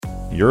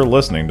You're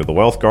listening to The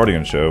Wealth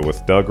Guardian Show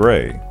with Doug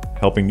Ray,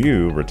 helping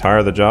you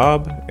retire the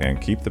job and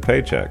keep the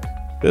paycheck.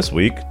 This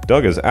week,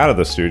 Doug is out of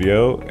the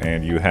studio,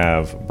 and you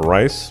have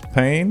Brice,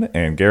 Payne,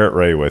 and Garrett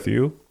Ray with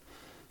you.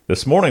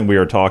 This morning, we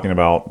are talking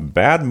about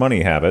bad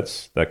money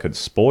habits that could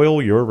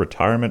spoil your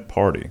retirement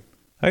party.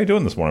 How you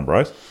doing this morning,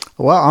 Brice?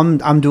 Well,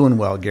 I'm doing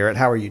well, Garrett.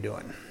 How are you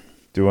doing?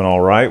 Doing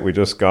all right. We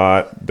just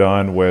got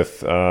done with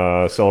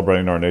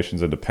celebrating our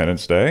nation's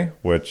Independence Day,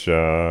 which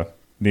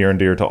near and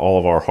dear to all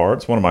of our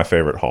hearts. One of my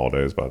favorite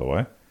holidays, by the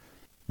way.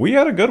 We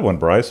had a good one,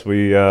 Brice.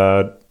 We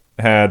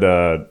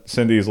had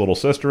Cindy's little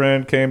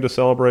sister came to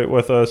celebrate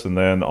with us, and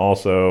then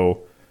also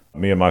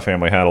me and my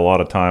family had a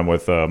lot of time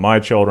with my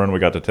children. We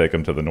got to take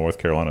them to the North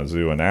Carolina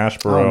Zoo in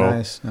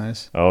Asheboro. Oh,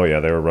 nice. Oh, yeah,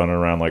 they were running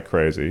around like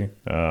crazy.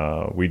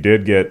 We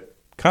did get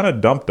kind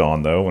of dumped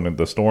on, though, when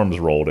the storms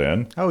rolled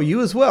in. Oh,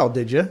 you as well,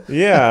 did you?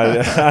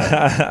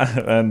 Yeah,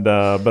 and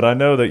but I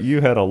know that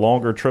you had a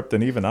longer trip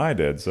than even I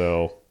did,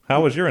 so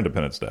how was your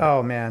Independence Day?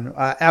 Oh, man,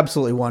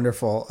 absolutely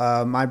wonderful.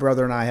 My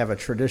brother and I have a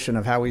tradition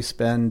of how we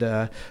spend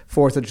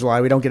 4th of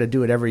July. We don't get to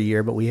do it every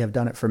year, but we have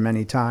done it for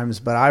many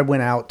times. But I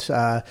went out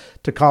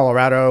to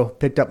Colorado,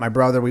 picked up my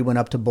brother. We went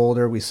up to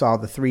Boulder. We saw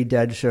the 3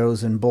 Dead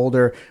shows in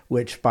Boulder,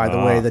 which, by the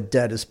way, the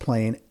Dead is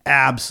playing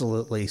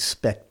absolutely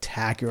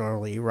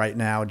spectacularly right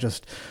now.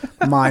 Just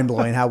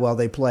mind-blowing how well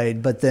they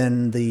played. But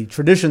then the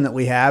tradition that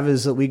we have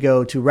is that we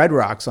go to Red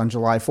Rocks on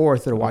July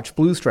 4th to watch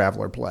Blues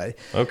Traveler play.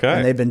 Okay.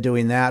 And they've been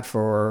doing that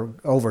for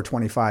over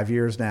 25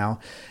 years now.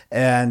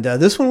 And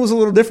this one was a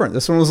little different.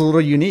 This one was a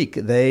little unique.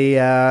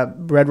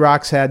 Red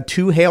Rocks had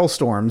 2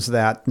 hailstorms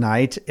that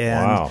night,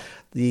 and wow.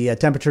 The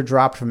temperature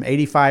dropped from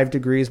 85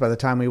 degrees by the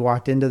time we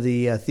walked into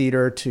the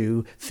theater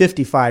to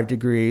 55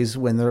 degrees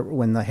when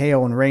the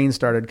hail and rain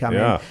started coming.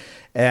 Yeah.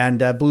 And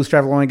Blues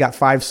Traveler only got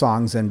 5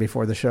 songs in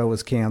before the show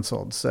was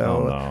canceled.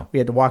 So we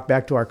had to walk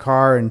back to our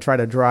car and try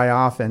to dry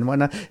off and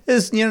whatnot.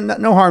 It's,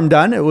 no harm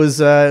done. It was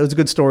a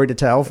good story to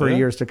tell for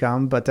years to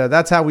come. But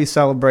that's how we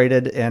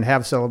celebrated and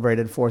have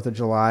celebrated 4th of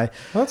July.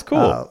 That's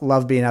cool.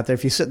 Love being out there.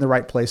 If you sit in the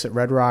right place at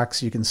Red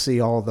Rocks, you can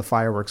see all of the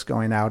fireworks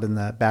going out in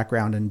the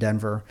background in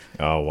Denver.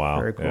 Oh, wow.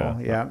 Very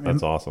cool. Yeah.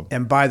 That's awesome.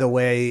 And by the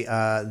way,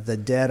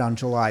 the Dead on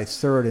July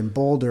 3rd in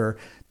Boulder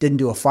didn't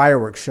do a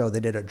fireworks show. They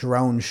did a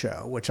drone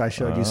show, which I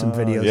showed you some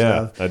videos of.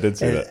 Yeah, I did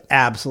see that.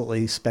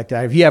 Absolutely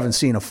spectacular. If you haven't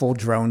seen a full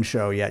drone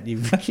show yet,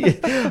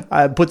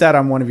 I put that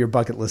on one of your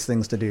bucket list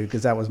things to do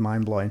because that was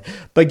mind-blowing.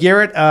 But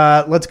Garrett,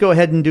 let's go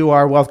ahead and do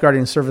our Wealth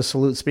Guardian Service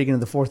Salute. Speaking of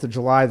the 4th of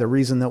July, the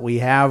reason that we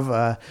have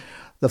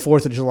the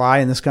 4th of July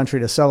in this country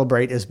to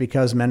celebrate is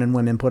because men and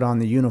women put on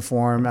the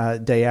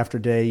uniform day after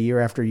day, year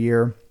after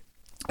year.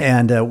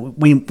 And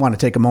we want to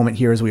take a moment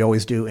here, as we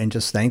always do, and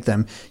just thank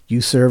them.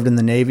 You served in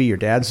the Navy. Your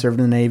dad served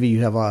in the Navy.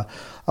 You have a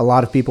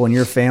lot of people in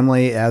your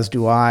family, as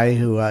do I,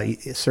 who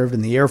served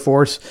in the Air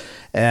Force.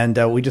 And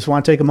we just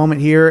want to take a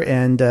moment here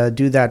and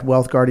do that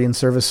Wealth Guardian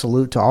Service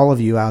salute to all of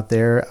you out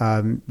there.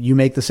 You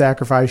make the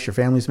sacrifice. Your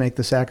families make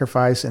the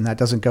sacrifice. And that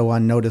doesn't go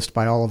unnoticed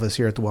by all of us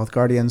here at the Wealth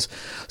Guardians.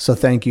 So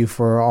thank you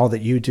for all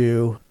that you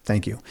do.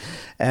 Thank you.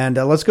 And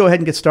let's go ahead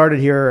and get started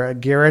here,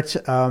 Garrett.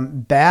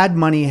 Bad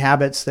money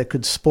habits that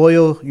could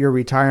spoil your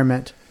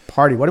retirement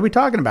party. What are we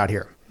talking about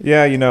here?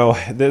 Yeah,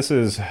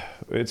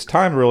 it's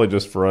time really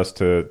just for us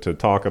to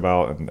talk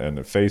about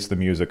and face the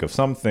music of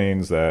some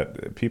things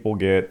that people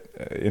get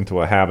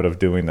into a habit of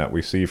doing that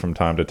we see from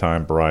time to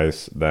time,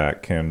 Brice,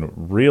 that can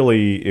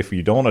really, if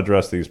you don't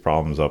address these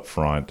problems up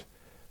front,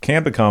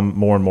 can become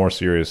more and more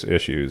serious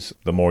issues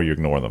the more you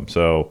ignore them.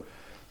 So,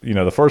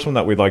 the first one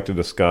that we'd like to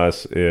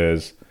discuss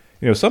is,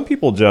 some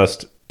people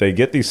they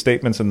get these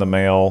statements in the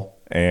mail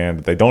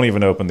and they don't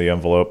even open the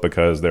envelope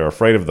because they're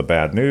afraid of the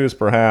bad news,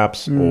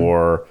 perhaps,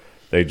 or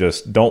they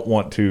just don't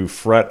want to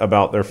fret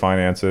about their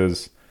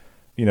finances.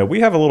 We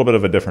have a little bit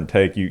of a different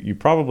take. You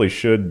probably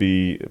should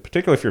be,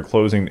 particularly if you're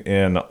closing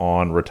in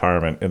on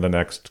retirement in the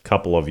next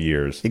couple of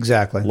years.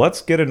 Exactly.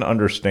 Let's get an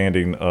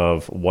understanding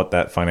of what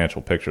that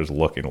financial picture is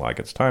looking like.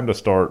 It's time to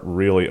start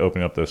really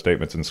opening up those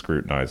statements and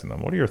scrutinizing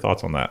them. What are your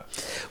thoughts on that?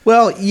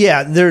 Well,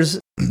 yeah, there's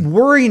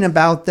worrying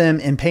about them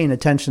and paying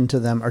attention to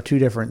them are 2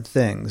 different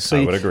things. So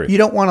I would agree. You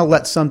don't want to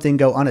let something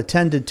go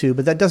unattended to,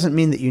 but that doesn't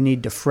mean that you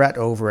need to fret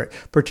over it,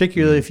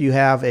 particularly if you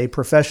have a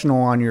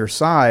professional on your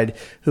side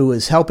who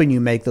is helping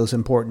you make those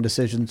important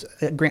decisions.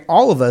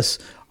 All of us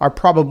are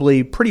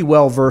probably pretty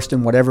well versed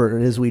in whatever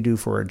it is we do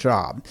for a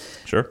job.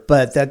 Sure.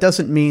 But that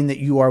doesn't mean that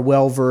you are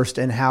well versed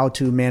in how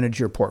to manage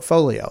your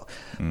portfolio.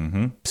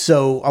 Mm-hmm.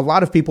 So a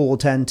lot of people will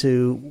tend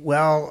to,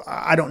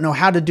 I don't know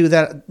how to do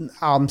that.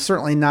 I'm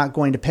certainly not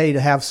going to pay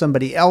to have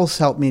somebody else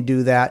help me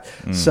do that.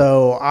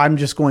 So I'm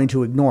just going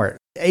to ignore it.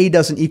 A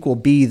doesn't equal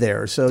B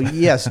there. So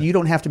yes, you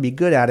don't have to be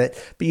good at it,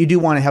 but you do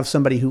want to have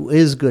somebody who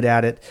is good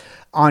at it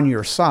on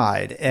your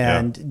side,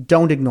 and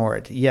don't ignore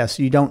it. Yes,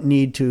 you don't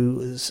need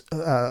to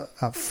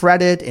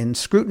fret it and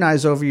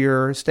scrutinize over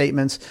your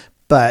statements,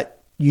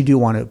 but you do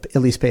want to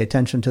at least pay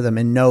attention to them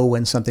and know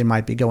when something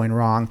might be going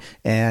wrong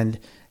and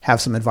have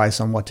some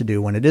advice on what to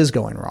do when it is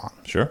going wrong.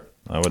 Sure.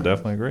 I would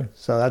definitely agree.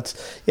 So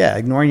that's,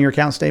 ignoring your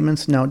account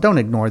statements. No, don't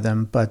ignore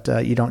them, but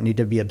you don't need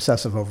to be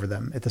obsessive over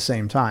them at the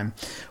same time.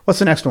 What's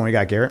the next one we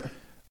got, Garrett?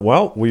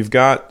 Well, we've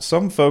got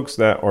some folks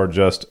that are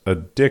just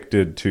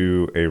addicted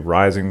to a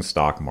rising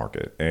stock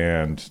market.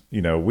 And,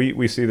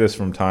 we see this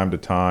from time to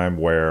time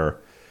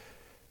where,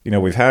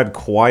 we've had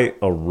quite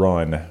a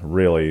run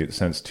really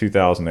since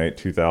 2008,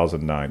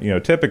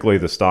 2009. Typically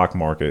the stock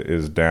market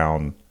is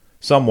down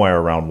somewhere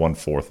around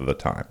 1/4 of the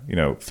time.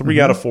 3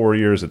 out of 4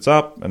 years it's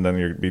up, and then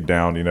you'd be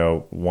down,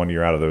 1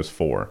 year out of those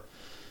 4.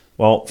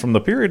 Well, from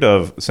the period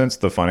since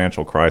the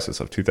financial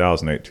crisis of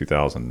 2008,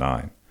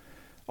 2009,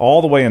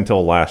 all the way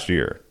until last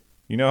year,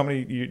 you know how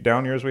many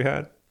down years we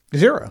had?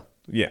 0.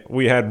 Yeah,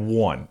 we had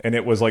 1, and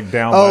it was like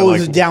down. Oh, it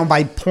was down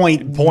by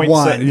 0.1.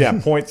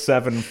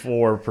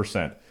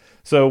 0.74%.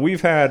 So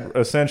we've had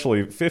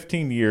essentially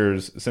 15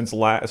 years since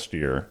last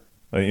year.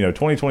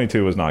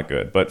 2022 was not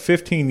good, but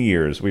 15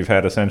 years we've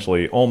had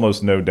essentially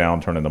almost no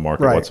downturn in the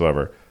market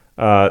whatsoever.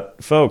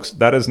 Folks,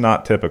 that is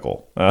not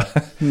typical.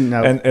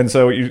 No. And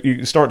so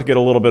you start to get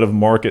a little bit of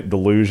market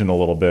delusion a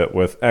little bit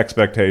with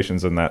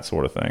expectations and that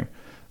sort of thing.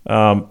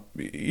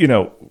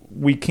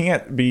 We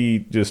can't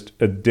be just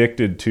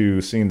addicted to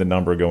seeing the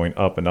number going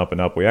up and up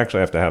and up. We actually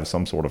have to have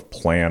some sort of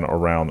plan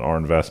around our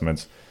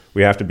investments.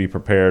 We have to be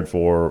prepared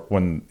for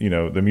when,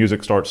 the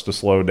music starts to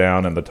slow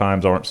down and the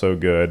times aren't so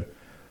good.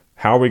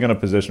 How are we going to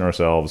position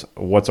ourselves?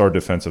 What's our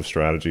defensive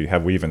strategy?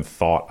 Have we even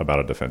thought about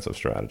a defensive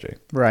strategy?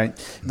 Right.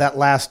 That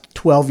last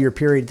 12-year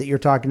period that you're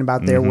talking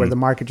about there where the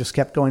market just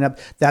kept going up,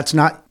 that's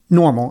not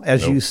normal,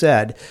 as you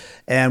said.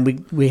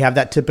 And we have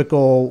that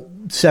typical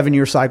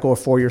 7-year cycle or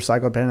 4-year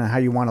cycle, depending on how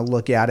you want to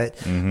look at it.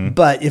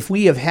 But if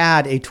we have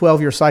had a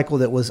 12-year cycle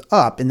that was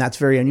up, and that's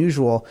very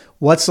unusual,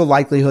 what's the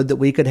likelihood that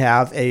we could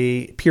have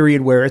a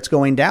period where it's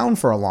going down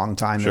for a long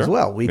time as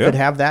well? We could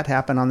have that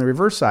happen on the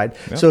reverse side.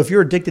 So if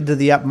you're addicted to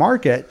the up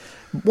market,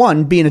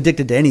 one, being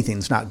addicted to anything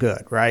is not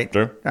good, right?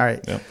 Sure. All right.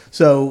 Yeah.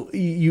 So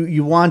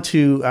you want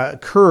to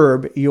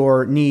curb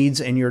your needs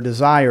and your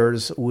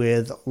desires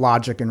with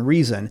logic and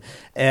reason.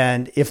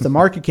 And if the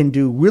market can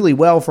do really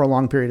well for a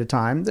long period of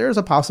time, there's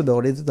a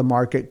possibility that the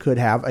market could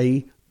have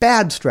a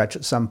bad stretch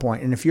at some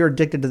point. And if you're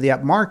addicted to the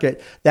up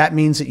market, that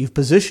means that you've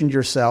positioned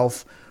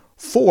yourself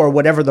for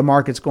whatever the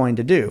market's going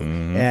to do.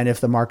 And if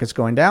the market's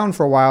going down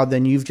for a while,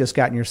 then you've just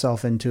gotten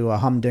yourself into a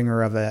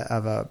humdinger of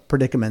a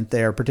predicament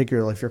there,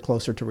 particularly if you're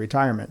closer to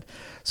retirement.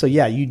 So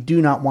you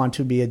do not want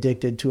to be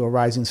addicted to a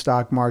rising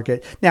stock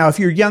market. Now, if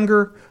you're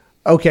younger,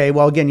 okay,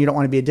 well, again, you don't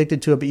want to be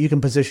addicted to it, but you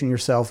can position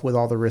yourself with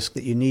all the risk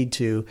that you need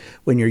to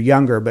when you're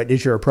younger. But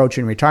as you're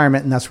approaching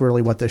retirement, and that's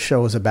really what this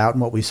show is about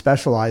and what we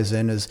specialize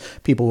in is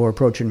people who are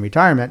approaching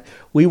retirement,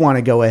 we want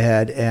to go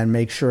ahead and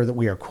make sure that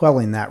we are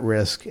quelling that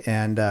risk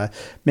and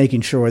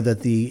making sure that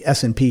the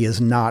S&P is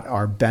not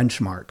our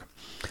benchmark.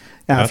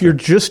 Now, if you're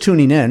just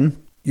tuning in,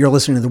 you're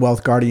listening to the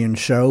Wealth Guardian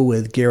Show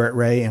with Garrett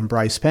Ray and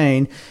Brice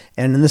Payne.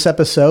 And in this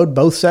episode,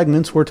 both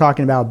segments, we're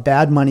talking about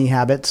bad money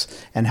habits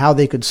and how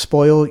they could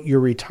spoil your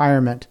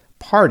retirement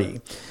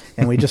party.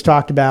 And we just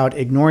talked about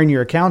ignoring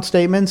your account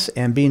statements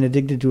and being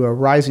addicted to a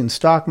rising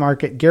stock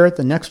market. Garrett,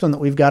 the next one that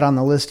we've got on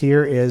the list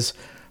here is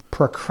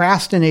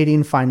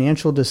procrastinating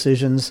financial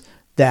decisions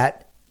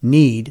that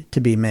need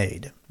to be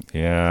made.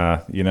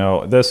 Yeah,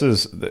 this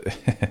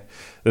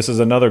is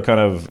another kind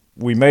of,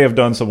 we may have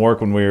done some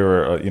work when we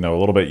were, a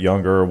little bit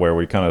younger where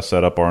we kind of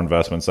set up our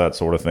investments, that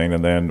sort of thing.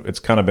 And then it's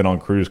kind of been on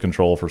cruise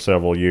control for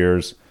several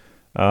years,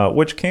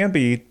 which can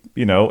be,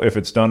 if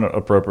it's done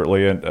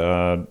appropriately, and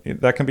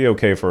that can be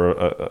okay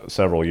for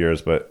several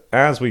years. But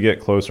as we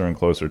get closer and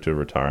closer to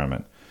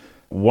retirement,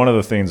 one of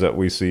the things that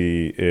we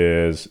see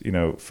is,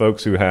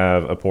 folks who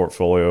have a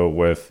portfolio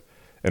with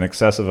an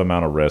excessive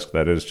amount of risk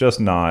that is just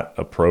not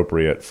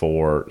appropriate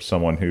for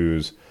someone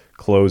who's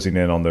closing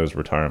in on those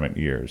retirement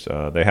years.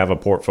 They have a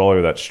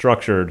portfolio that's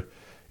structured,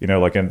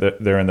 like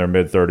they're in their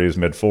mid-30s,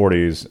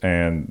 mid-40s,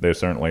 and they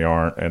certainly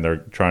aren't, and they're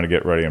trying to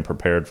get ready and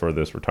prepared for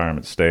this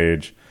retirement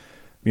stage.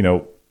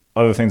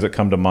 Other things that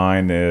come to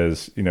mind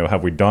is,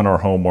 have we done our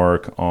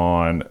homework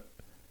on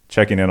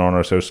checking in on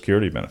our Social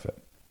Security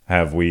benefit?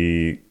 Have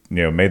we,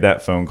 made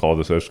that phone call to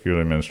the Social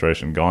Security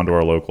Administration, gone to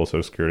our local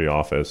Social Security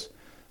office?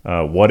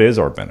 What is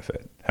our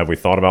benefit? Have we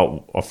thought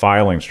about a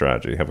filing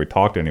strategy? Have we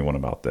talked to anyone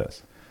about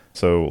this?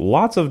 So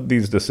lots of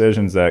these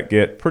decisions that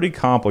get pretty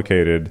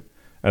complicated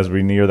as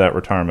we near that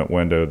retirement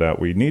window that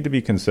we need to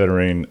be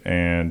considering,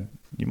 and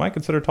you might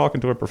consider talking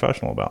to a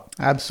professional about.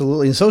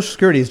 Absolutely. And Social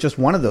Security is just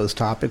one of those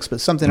topics,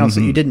 but something else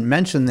that you didn't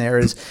mention there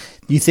is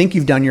you think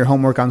you've done your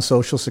homework on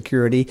Social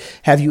Security.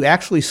 Have you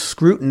actually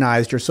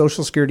scrutinized your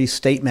Social Security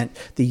statement,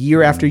 the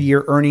year after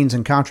year earnings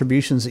and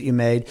contributions that you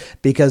made?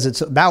 Because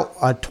it's about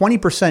a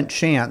 20%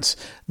 chance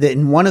that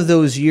in one of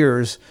those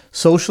years,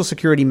 Social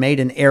Security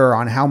made an error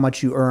on how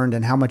much you earned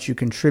and how much you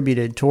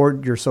contributed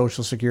toward your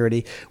Social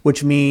Security,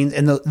 which means,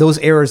 and those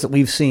errors that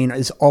we've seen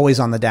is always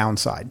on the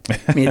downside.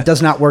 I mean, it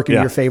does not work in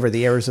your favor,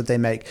 the errors that they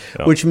make,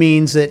 which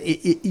means that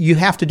you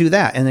have to do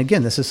that. And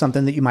again, this is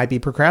something that you might be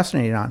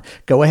procrastinating on.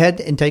 Go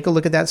ahead and take a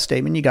look at that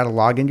statement. You got to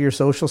log into your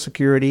Social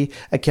Security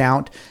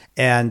account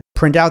and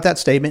print out that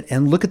statement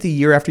and look at the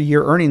year after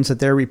year earnings that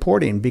they're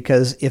reporting,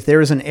 because if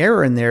there is an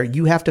error in there,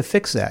 you have to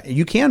fix that.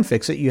 You can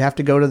fix it. You have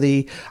to go to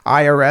the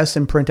IRS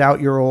and print out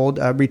your old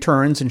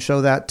returns and show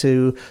that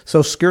to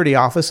Social Security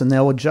office, and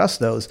they'll adjust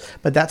those.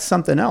 But that's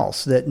something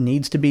else that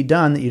needs to be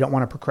done that you don't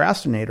want to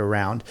procrastinate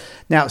around.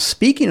 Now,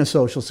 speaking of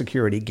Social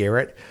Security,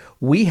 Garrett,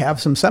 we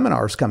have some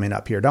seminars coming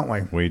up here, don't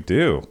we? We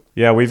do.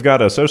 Yeah, we've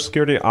got a Social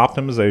Security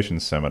optimization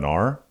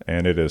seminar,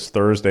 and it is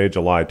Thursday,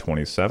 July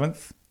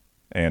 27th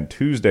and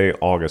Tuesday,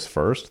 August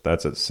 1st.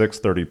 That's at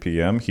 6:30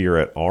 p.m. here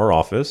at our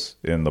office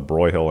in the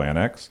Broyhill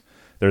Annex.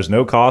 There's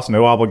no cost,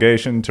 no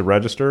obligation to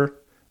register,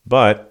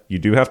 but you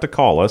do have to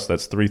call us.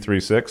 That's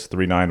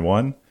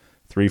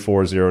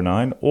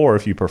 336-391-3409. Or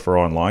if you prefer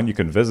online, you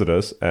can visit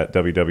us at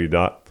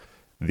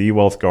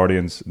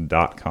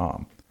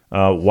www.thewealthguardians.com.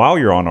 While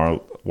you're on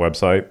our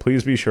website,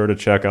 please be sure to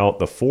check out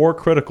the 4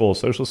 critical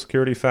Social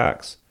Security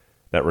facts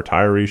that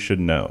retirees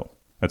should know.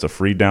 That's a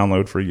free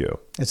download for you.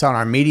 It's on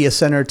our Media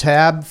Center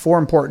tab. 4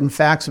 important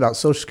facts about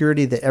Social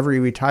Security that every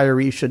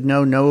retiree should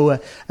know. No,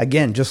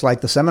 again, just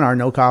like the seminar,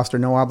 no cost or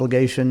no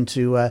obligation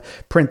to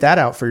print that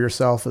out for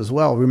yourself as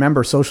well.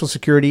 Remember, Social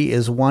Security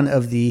is one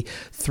of the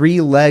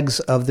 3 legs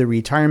of the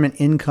retirement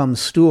income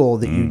stool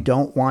that you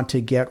don't want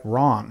to get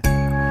wrong.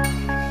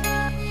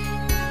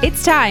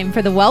 It's time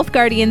for the Wealth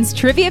Guardians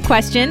Trivia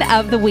Question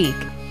of the Week.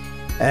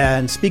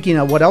 And speaking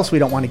of what else we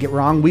don't want to get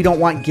wrong, we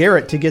don't want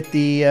Garrett to get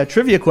the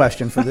trivia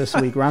question for this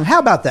week wrong. How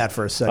about that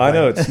for a second? I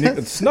know,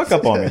 it snuck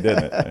up on me,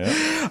 didn't it?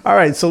 Yeah. All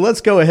right, so let's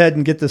go ahead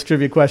and get this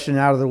trivia question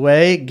out of the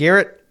way.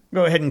 Garrett,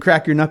 go ahead and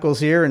crack your knuckles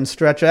here and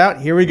stretch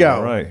out. Here we go.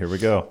 All right, here we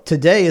go.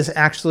 Today is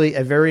actually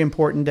a very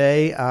important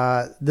day.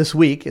 This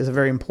week is a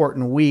very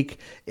important week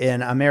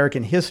in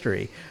American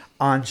history.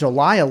 On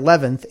July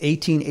 11th,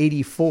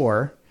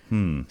 1884,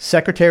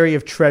 Secretary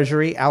of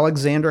Treasury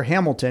Alexander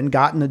Hamilton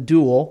got in a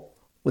duel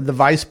with the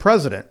vice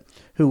president,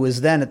 who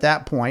was then at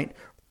that point,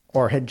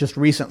 or had just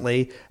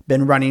recently,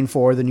 been running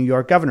for the New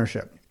York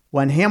governorship.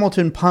 When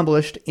Hamilton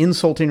published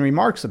insulting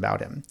remarks about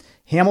him,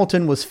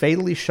 Hamilton was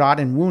fatally shot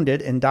and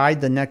wounded and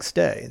died the next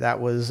day. That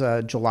was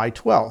July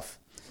 12th.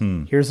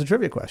 Here's the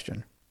trivia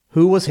question.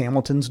 Who was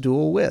Hamilton's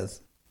duel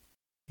with?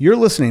 You're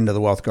listening to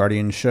The Wealth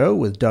Guardian Show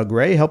with Doug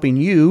Ray, helping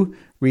you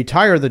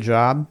retire the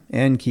job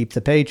and keep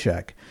the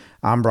paycheck.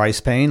 I'm Brice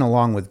Payne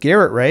along with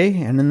Garrett Ray,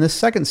 and in this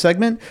second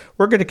segment,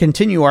 we're going to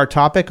continue our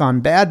topic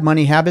on bad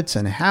money habits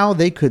and how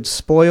they could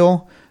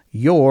spoil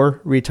your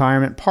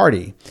retirement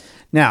party.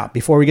 Now,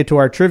 before we get to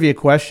our trivia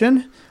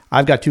question,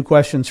 I've got 2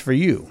 questions for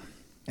you.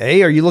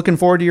 A, are you looking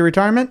forward to your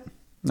retirement?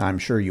 I'm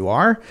sure you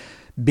are.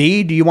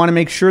 B, do you want to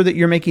make sure that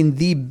you're making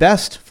the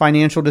best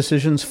financial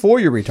decisions for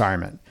your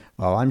retirement?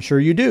 Well, I'm sure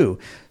you do.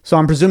 So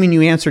I'm presuming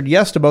you answered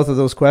yes to both of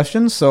those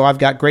questions, so I've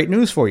got great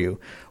news for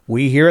you.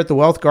 We here at the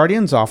Wealth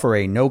Guardians offer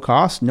a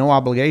no-cost,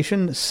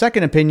 no-obligation,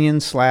 second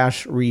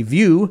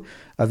opinion/review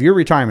of your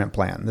retirement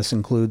plan. This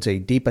includes a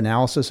deep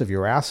analysis of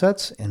your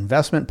assets,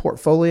 investment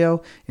portfolio,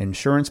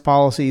 insurance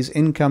policies,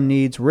 income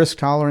needs, risk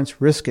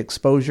tolerance, risk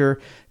exposure,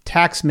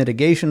 tax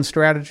mitigation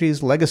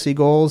strategies, legacy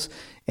goals,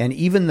 and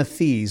even the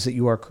fees that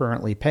you are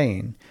currently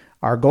paying.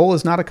 Our goal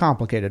is not a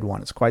complicated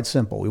one. It's quite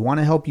simple. We want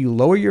to help you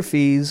lower your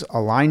fees,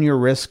 align your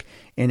risk,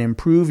 and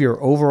improve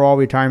your overall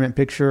retirement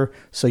picture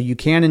so you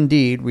can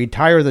indeed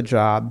retire the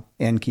job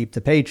and keep the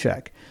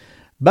paycheck.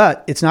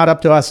 But it's not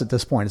up to us at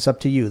this point. It's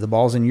up to you. The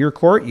ball's in your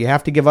court. You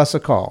have to give us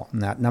a call.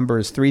 And that number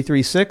is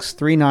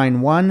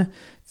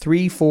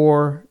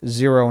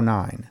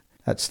 336-391-3409.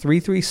 That's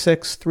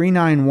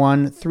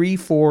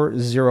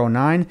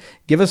 336-391-3409.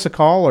 Give us a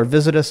call or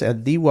visit us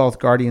at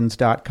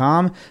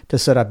thewealthguardians.com to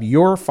set up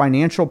your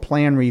financial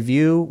plan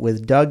review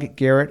with Doug,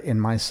 Garrett, and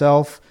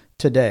myself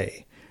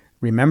today.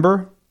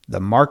 Remember, the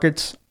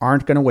markets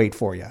aren't going to wait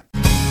for you.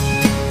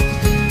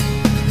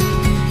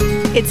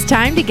 It's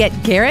time to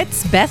get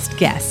Garrett's best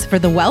guess for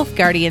the Wealth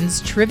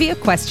Guardians Trivia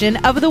Question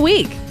of the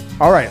Week.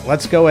 All right,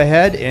 let's go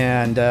ahead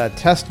and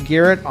test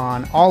Garrett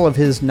on all of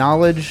his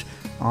knowledge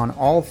on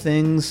all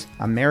things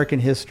American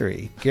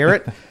history.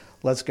 Garrett,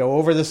 let's go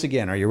over this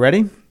again. Are you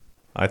ready?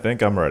 I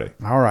think I'm ready.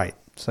 All right.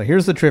 So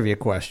here's the trivia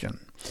question.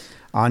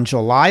 On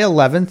July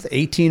 11th,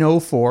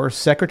 1804,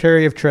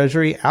 Secretary of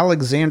Treasury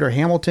Alexander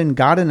Hamilton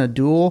got in a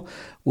duel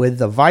with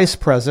the vice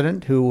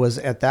president, who was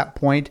at that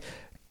point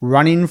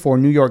running for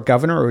New York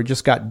governor, or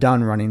just got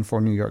done running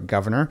for New York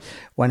governor,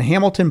 when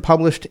Hamilton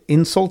published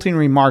insulting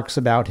remarks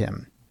about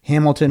him.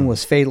 Hamilton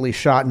was fatally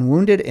shot and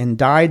wounded and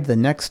died the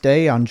next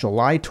day on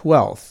July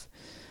 12th.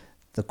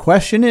 The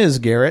question is,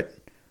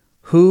 Garrett,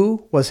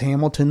 who was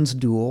Hamilton's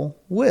duel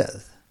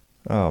with?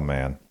 Oh,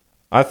 man.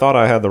 I thought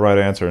I had the right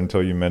answer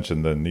until you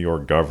mentioned the New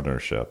York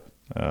governorship.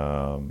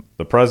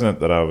 The president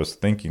that I was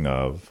thinking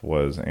of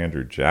was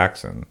Andrew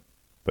Jackson,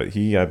 but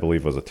he, I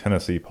believe, was a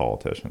Tennessee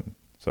politician.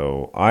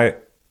 So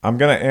I'm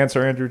going to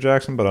answer Andrew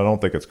Jackson, but I don't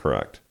think it's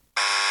correct.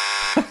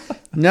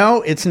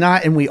 No, it's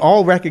not, and we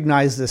all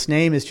recognize this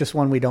name. It's just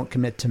one we don't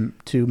commit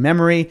to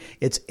memory.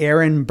 It's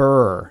Aaron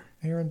Burr.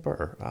 Aaron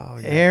Burr. Oh,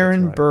 yeah,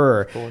 Aaron right.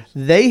 Burr.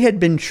 They had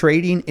been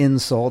trading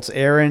insults.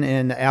 Aaron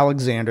and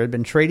Alexander had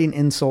been trading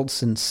insults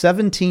since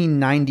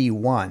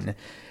 1791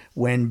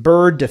 when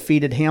Burr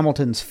defeated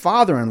Hamilton's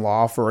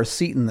father-in-law for a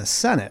seat in the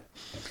Senate.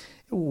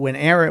 When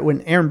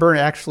Aaron Burr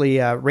actually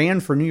ran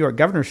for New York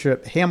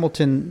governorship,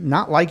 Hamilton,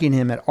 not liking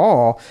him at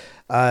all,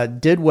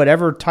 did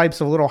whatever types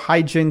of little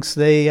hijinks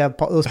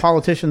those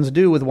politicians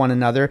do with one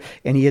another,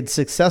 and he had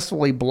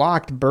successfully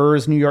blocked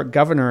Burr's New York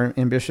governor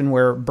ambition,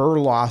 where Burr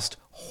lost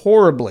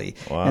horribly.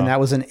 Wow. And that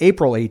was in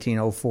April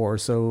 1804.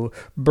 So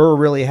Burr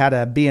really had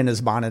a bee in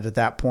his bonnet at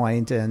that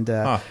point, and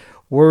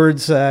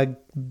words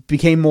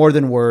became more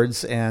than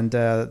words, and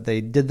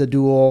they did the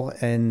duel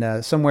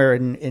somewhere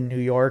in New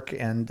York,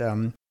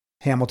 and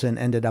Hamilton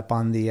ended up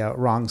on the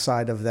wrong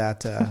side of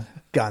that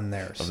gun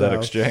there. Of that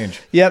exchange.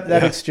 Yep,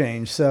 that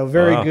exchange. So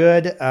very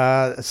good.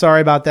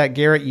 Sorry about that,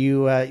 Garrett.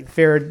 You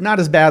fared not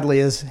as badly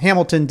as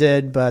Hamilton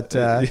did, but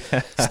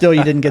still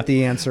you didn't get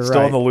the answer Still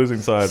right. on the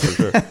losing side for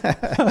sure.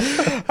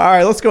 All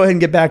right, let's go ahead and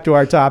get back to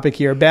our topic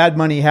here. Bad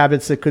money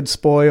habits that could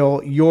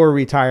spoil your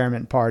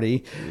retirement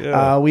party.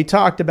 Yeah. We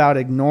talked about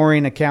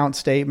ignoring account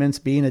statements,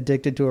 being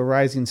addicted to a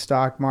rising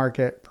stock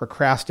market,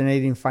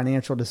 procrastinating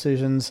financial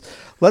decisions.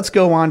 Let's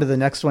go on to the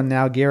next one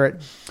now,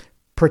 Garrett.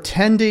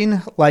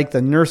 Pretending like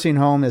the nursing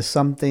home is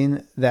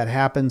something that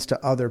happens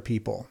to other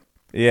people.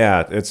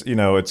 Yeah, it's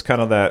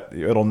kind of that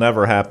it'll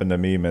never happen to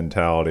me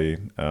mentality.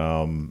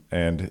 And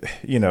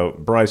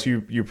Brice,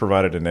 you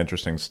provided an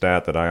interesting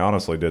stat that I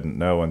honestly didn't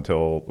know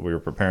until we were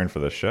preparing for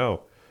this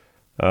show.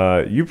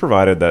 You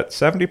provided that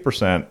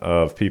 70%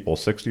 of people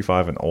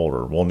 65 and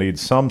older will need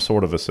some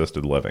sort of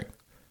assisted living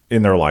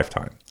in their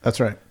lifetime. That's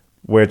right.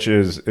 Which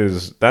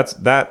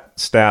that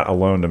stat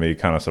alone to me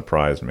kind of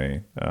surprised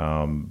me.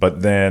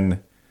 But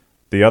then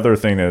the other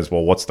thing is,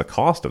 well, what's the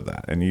cost of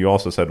that? And you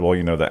also said, well,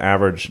 the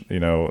average,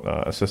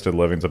 assisted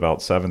living is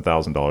about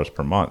 $7,000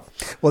 per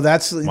month. Well,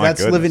 that's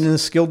goodness. living in a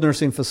skilled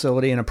nursing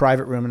facility, in a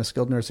private room in a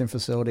skilled nursing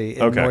facility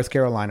in North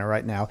Carolina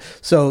right now.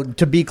 So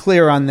to be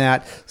clear on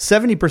that,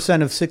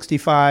 70%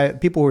 of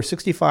people who are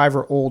 65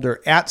 or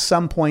older at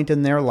some point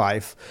in their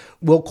life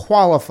will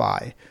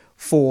qualify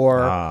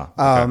for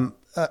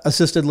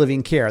assisted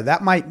living care.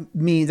 That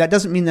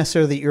doesn't mean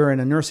necessarily that you're in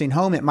a nursing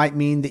home. It might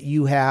mean that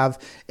you have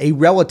a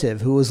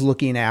relative who is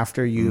looking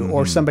after you,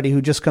 or somebody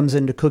who just comes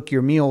in to cook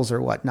your meals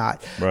or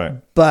whatnot. Right.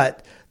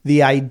 But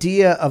the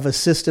idea of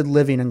assisted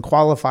living and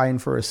qualifying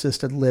for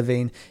assisted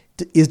living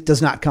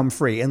does not come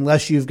free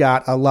unless you've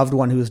got a loved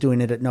one who's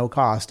doing it at no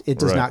cost. It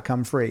does not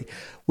come free.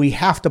 We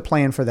have to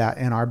plan for that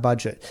in our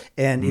budget.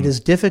 And it is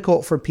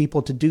difficult for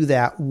people to do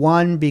that.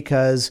 One,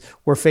 because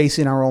we're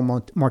facing our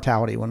own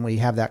mortality when we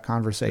have that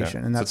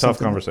conversation. Yeah, and that's a tough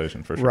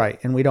conversation for sure. Right.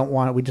 And we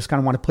just kind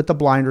of want to put the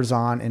blinders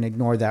on and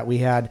ignore that. We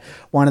had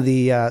one of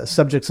the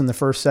subjects in the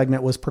first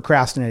segment was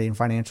procrastinating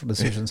financial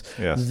decisions.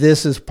 Yes.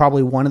 This is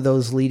probably one of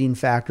those leading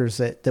factors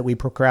that we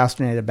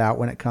procrastinate about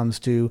when it comes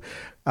to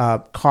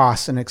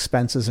costs and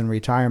expenses in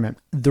retirement.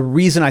 The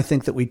reason I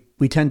think that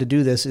we tend to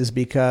do this is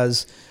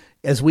because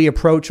as we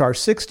approach our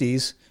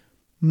 60s,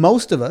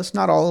 most of us,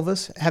 not all of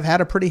us, have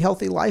had a pretty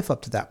healthy life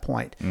up to that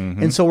point.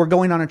 And so we're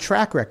going on a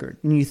track record.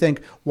 And you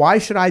think, why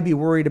should I be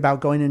worried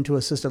about going into an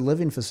assisted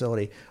living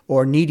facility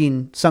or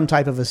needing some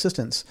type of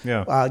assistance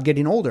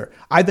getting older?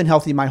 I've been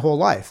healthy my whole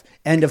life.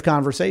 End of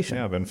conversation.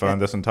 Yeah, I've been fine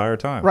this entire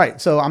time. Right.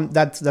 So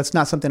that's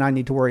not something I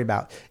need to worry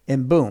about.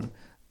 And boom,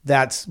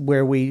 that's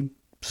where we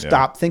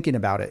stop thinking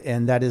about it.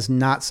 And that is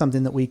not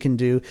something that we can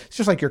do. It's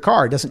just like your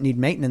car. It doesn't need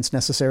maintenance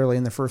necessarily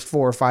in the first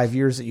 4 or 5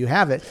 years that you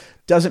have it.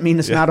 Doesn't mean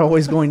it's not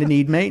always going to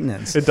need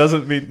maintenance. It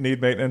doesn't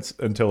need maintenance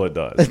until it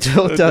does.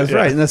 Until it does,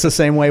 right. And that's the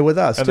same way with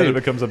us, and then it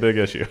becomes a big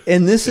issue.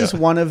 And this is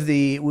one of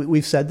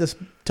we've said this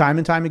time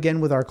and time again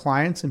with our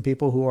clients and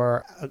people who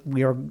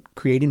we are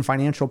creating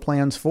financial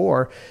plans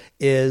for,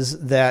 is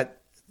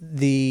that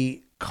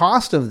the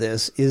cost of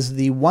this is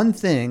the one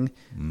thing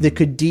that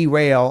could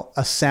derail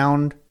a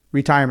sound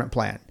retirement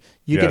plan.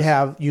 You could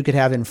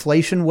have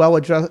inflation well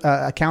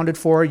accounted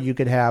for. You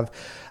could have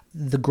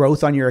the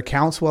growth on your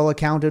accounts well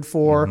accounted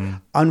for,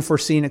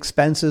 unforeseen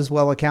expenses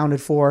well accounted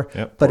for.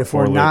 Yep. But if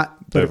we're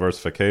not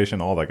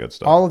diversification, all that good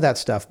stuff, all of that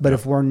stuff. But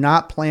if we're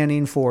not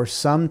planning for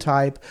some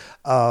type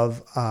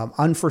of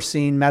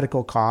unforeseen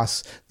medical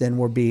costs, then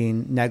we're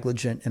being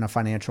negligent in a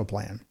financial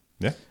plan.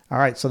 Yeah. All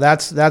right. So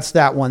that's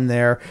that one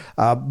there.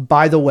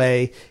 By the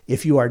way,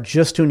 if you are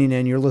just tuning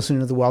in, you're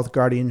listening to the Wealth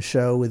Guardian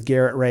Show with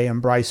Garrett Ray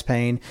and Brice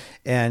Payne.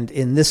 And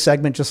in this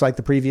segment, just like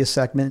the previous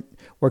segment,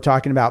 we're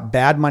talking about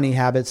bad money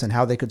habits and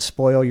how they could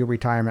spoil your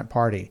retirement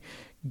party.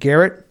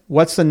 Garrett,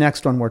 what's the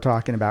next one we're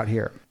talking about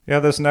here? Yeah,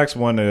 this next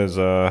one is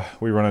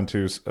we run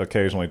into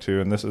occasionally too,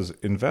 and this is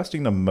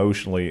investing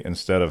emotionally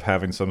instead of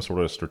having some sort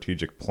of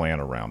strategic plan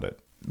around it.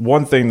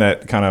 One thing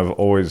that kind of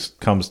always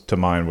comes to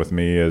mind with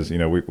me is,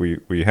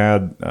 we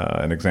had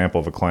an example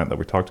of a client that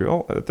we talked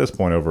to at this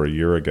point over a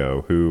year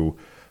ago who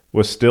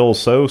was still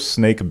so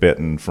snake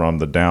bitten from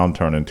the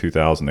downturn in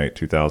 2008,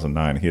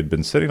 2009. He had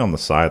been sitting on the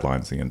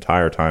sidelines the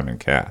entire time in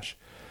cash,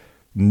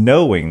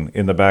 knowing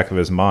in the back of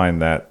his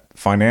mind that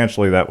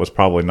financially that was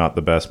probably not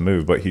the best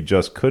move, but he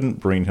just couldn't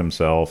bring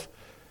himself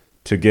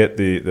to get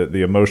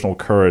the emotional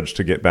courage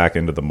to get back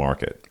into the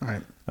market.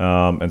 Right.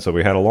 And so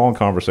we had a long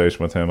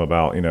conversation with him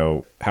about,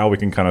 how we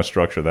can kind of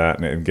structure that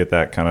and get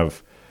that kind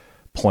of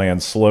plan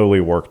slowly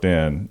worked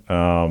in.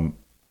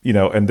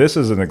 And this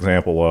is an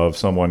example of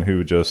someone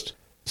who just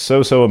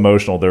so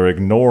emotional. They're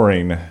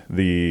ignoring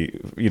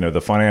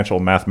the financial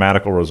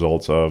mathematical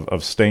results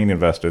of staying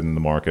invested in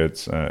the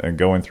markets and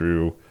going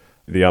through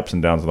the ups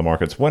and downs of the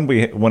markets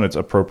when it's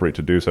appropriate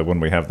to do so, when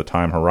we have the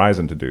time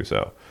horizon to do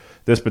so.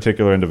 This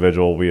particular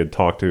individual we had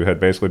talked to had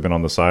basically been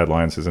on the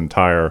sidelines his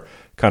entire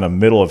kind of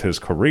middle of his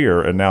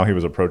career, and now he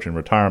was approaching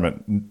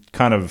retirement,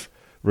 kind of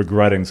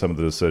regretting some of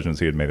the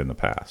decisions he had made in the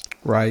past.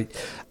 Right.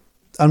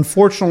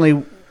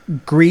 Unfortunately,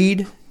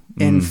 greed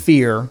and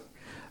fear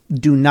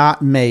do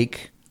not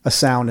make a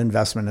sound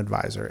investment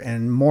advisor.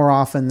 And more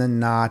often than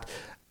not,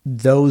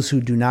 those who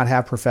do not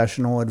have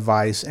professional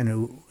advice and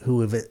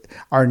who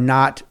are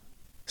not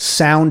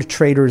sound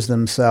traders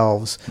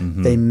themselves,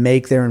 they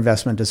make their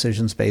investment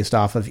decisions based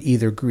off of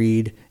either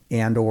greed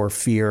and or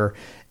fear.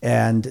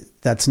 And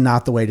that's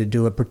not the way to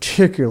do it,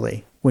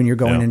 particularly when you're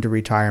going into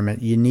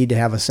retirement. You need to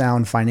have a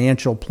sound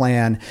financial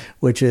plan,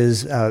 which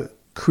is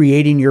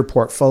creating your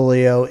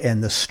portfolio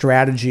and the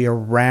strategy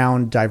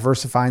around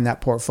diversifying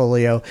that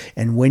portfolio,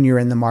 and when you're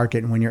in the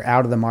market and when you're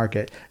out of the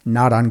market,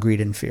 not on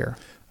greed and fear.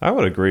 I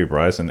would agree,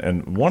 Brice.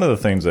 And one of the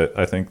things that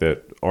I think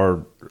that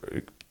our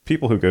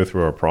people who go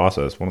through our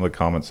process, one of the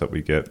comments that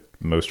we get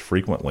most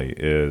frequently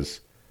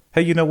is,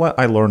 hey, you know what?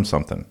 I learned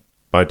something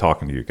by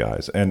talking to you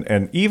guys.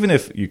 And even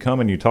if you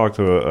come and you talk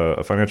to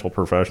a financial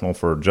professional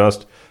for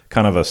just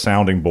kind of a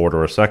sounding board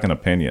or a second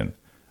opinion,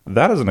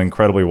 that is an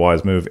incredibly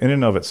wise move in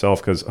and of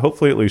itself, because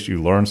hopefully at least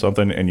you learned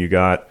something and you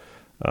got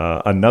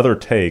another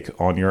take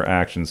on your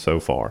actions so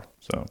far.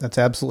 So that's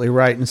absolutely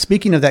right. And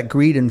speaking of that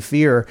greed and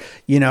fear,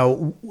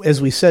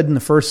 as we said in the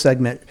first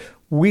segment,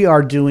 we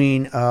are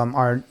doing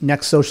our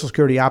next Social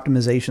Security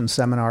optimization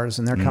seminars,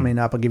 and they're coming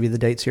up. I'll give you the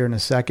dates here in a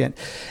second.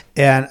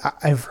 And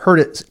I've heard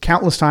it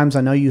countless times,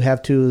 I know you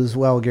have too as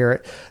well,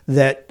 Garrett,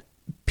 that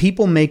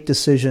people make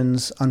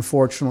decisions,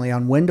 unfortunately,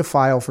 on when to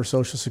file for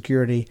Social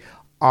Security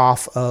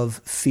off of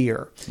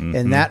fear.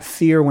 And that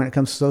fear when it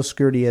comes to Social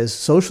Security is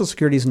Social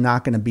Security is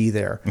not going to be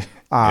there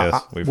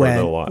yes, we've heard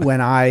that a lot. When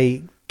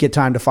I get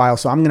time to file.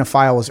 So I'm going to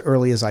file as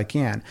early as I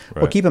can.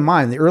 Right. Well, keep in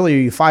mind, the earlier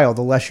you file,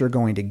 the less you're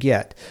going to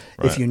get.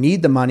 Right. If you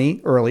need the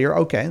money earlier,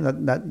 okay,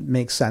 that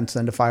makes sense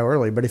then to file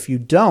early. But if you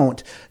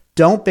don't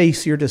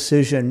base your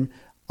decision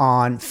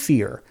on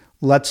fear.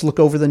 Let's look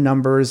over the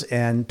numbers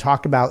and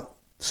talk about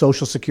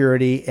Social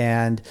Security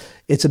and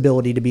its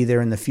ability to be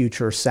there in the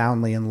future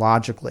soundly and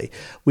logically.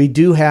 We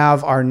do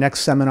have our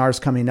next seminars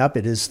coming up.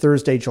 It is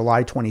Thursday,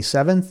 July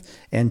 27th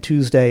and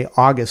Tuesday,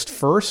 August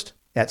 1st.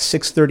 At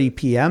 6:30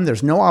 p.m.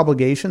 There's no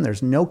obligation.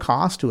 There's no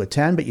cost to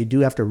attend, but you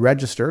do have to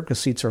register because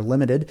seats are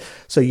limited.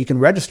 So you can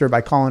register by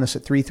calling us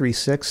at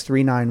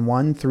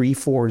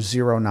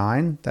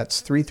 336-391-3409.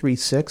 That's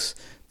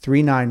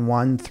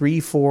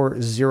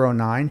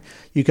 336-391-3409.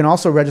 You can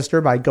also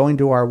register by going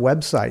to our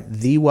website,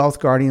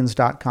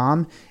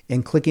 thewealthguardians.com,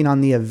 and clicking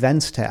on the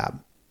events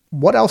tab.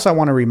 What else I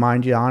want to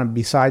remind you on,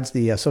 besides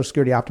the Social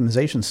Security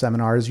Optimization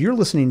Seminar, is you're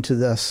listening to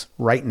this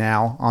right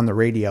now on the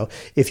radio.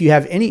 If you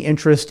have any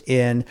interest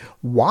in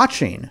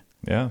watching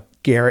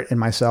Garrett and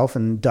myself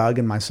and Doug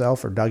and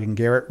myself, or Doug and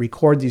Garrett,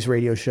 record these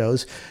radio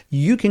shows,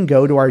 you can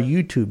go to our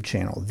YouTube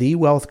channel, The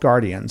Wealth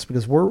Guardians,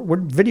 because we're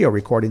video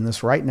recording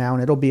this right now,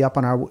 and it'll be up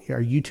on our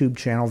YouTube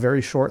channel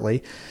very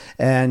shortly.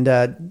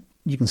 And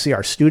you can see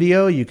our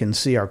studio, you can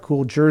see our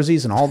cool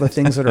jerseys and all the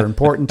things that are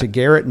important to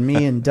Garrett and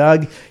me and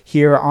Doug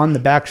here on the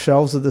back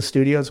shelves of the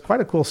studio. It's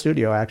quite a cool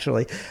studio,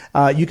 actually.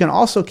 You can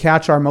also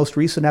catch our most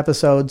recent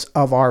episodes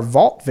of our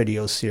Vault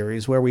video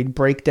series, where we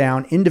break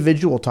down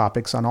individual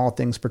topics on all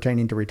things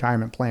pertaining to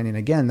retirement planning.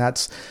 Again,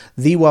 that's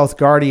The Wealth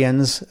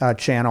Guardians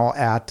channel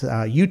at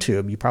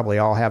YouTube. You probably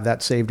all have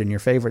that saved in your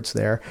favorites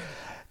there.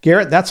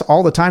 Garrett, that's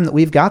all the time that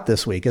we've got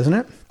this week, isn't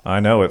it? I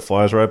know, it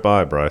flies right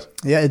by, Brice.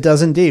 Yeah, it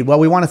does indeed. Well,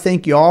 we want to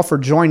thank you all for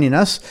joining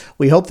us.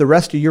 We hope the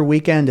rest of your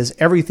weekend is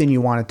everything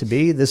you want it to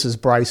be. This is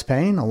Brice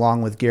Payne,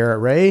 along with Garrett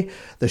Ray.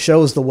 The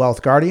show is The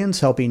Wealth Guardians,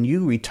 helping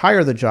you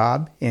retire the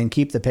job and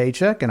keep the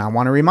paycheck. And I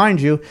want to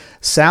remind you,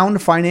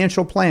 sound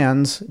financial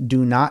plans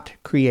do not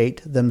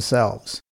create themselves.